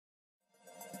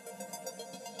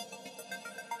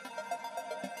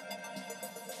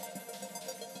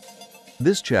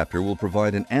This chapter will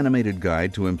provide an animated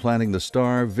guide to implanting the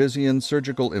STAR Visian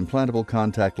Surgical Implantable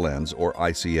Contact Lens, or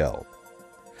ICL.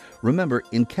 Remember,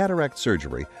 in cataract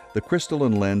surgery, the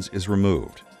crystalline lens is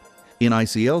removed. In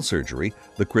ICL surgery,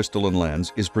 the crystalline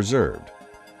lens is preserved.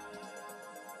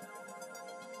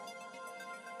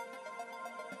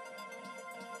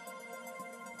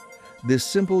 This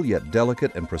simple yet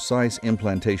delicate and precise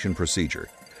implantation procedure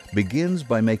begins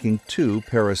by making 2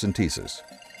 paracenteses.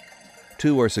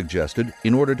 2 are suggested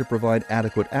in order to provide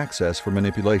adequate access for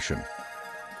manipulation.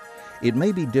 It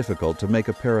may be difficult to make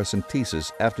a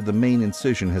paracentesis after the main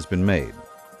incision has been made.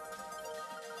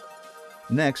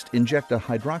 Next, inject a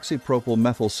hydroxypropyl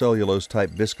methylcellulose type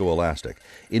viscoelastic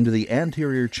into the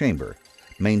anterior chamber,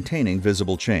 maintaining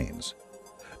visible chains.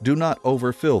 Do not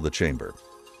overfill the chamber.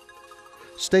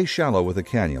 Stay shallow with a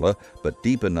cannula, but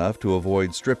deep enough to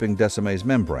avoid stripping Descemet's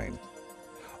membrane.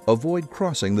 Avoid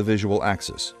crossing the visual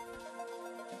axis.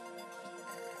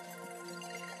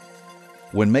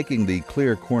 When making the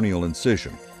clear corneal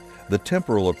incision, the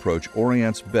temporal approach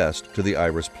orients best to the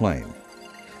iris plane.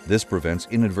 This prevents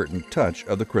inadvertent touch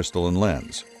of the crystalline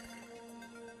lens.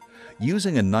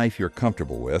 Using a knife you're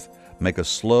comfortable with, make a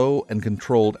slow and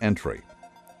controlled entry.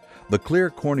 The clear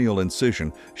corneal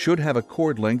incision should have a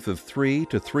chord length of 3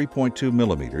 to 3.2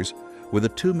 millimeters with a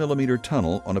 2 millimeter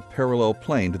tunnel on a parallel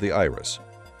plane to the iris.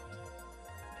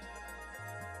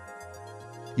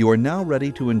 You are now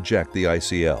ready to inject the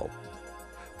ICL.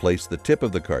 Place the tip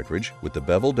of the cartridge with the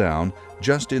bevel down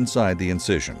just inside the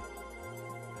incision.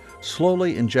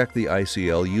 Slowly inject the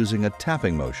ICL using a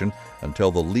tapping motion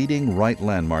until the leading right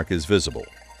landmark is visible.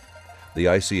 The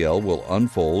ICL will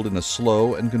unfold in a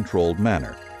slow and controlled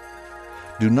manner.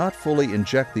 Do not fully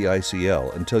inject the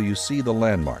ICL until you see the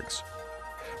landmarks.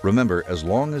 Remember, as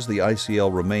long as the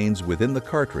ICL remains within the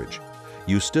cartridge,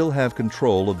 you still have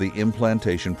control of the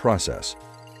implantation process.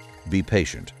 Be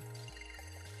patient.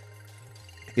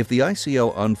 If the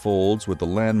ICL unfolds with the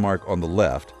landmark on the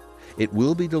left, it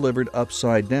will be delivered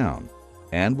upside down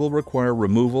and will require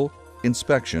removal,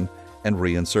 inspection, and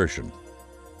reinsertion.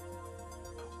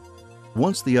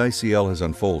 Once the ICL has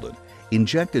unfolded,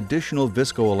 inject additional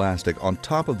viscoelastic on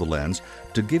top of the lens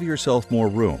to give yourself more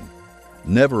room.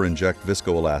 Never inject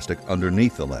viscoelastic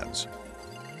underneath the lens.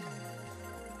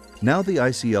 Now the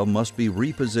ICL must be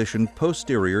repositioned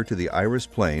posterior to the iris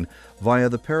plane via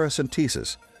the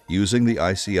paracentesis using the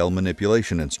ICL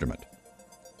manipulation instrument.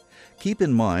 Keep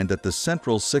in mind that the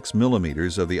central 6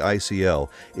 millimeters of the ICL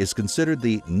is considered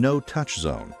the no-touch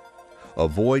zone.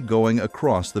 Avoid going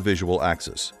across the visual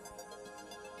axis.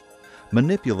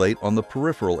 Manipulate on the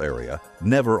peripheral area,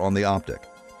 never on the optic.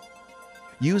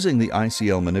 Using the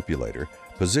ICL manipulator,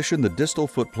 position the distal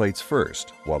footplates first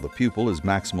while the pupil is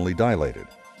maximally dilated.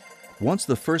 Once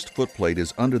the first footplate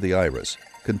is under the iris,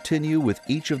 continue with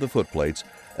each of the footplates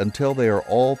until they are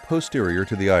all posterior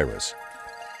to the iris.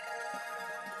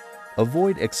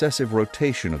 Avoid excessive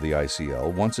rotation of the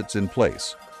ICL once it's in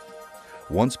place.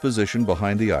 Once positioned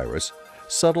behind the iris,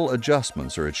 subtle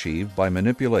adjustments are achieved by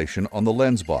manipulation on the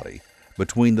lens body,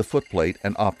 between the footplate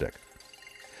and optic.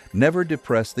 Never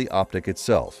depress the optic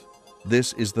itself.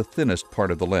 This is the thinnest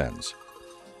part of the lens.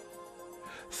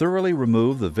 Thoroughly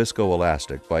remove the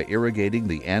viscoelastic by irrigating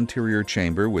the anterior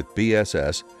chamber with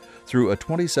BSS through a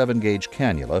 27-gauge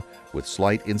cannula with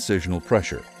slight incisional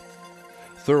pressure.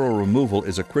 Thorough removal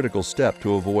is a critical step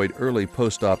to avoid early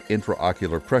post-op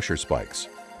intraocular pressure spikes.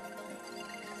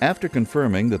 After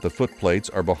confirming that the footplates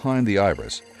are behind the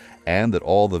iris and that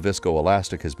all the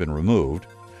viscoelastic has been removed,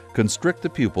 constrict the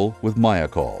pupil with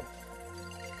Myocol.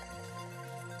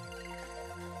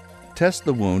 Test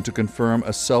the wound to confirm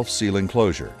a self-sealing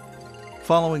closure.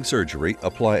 Following surgery,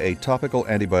 apply a topical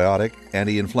antibiotic,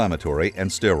 anti-inflammatory, and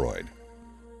steroid.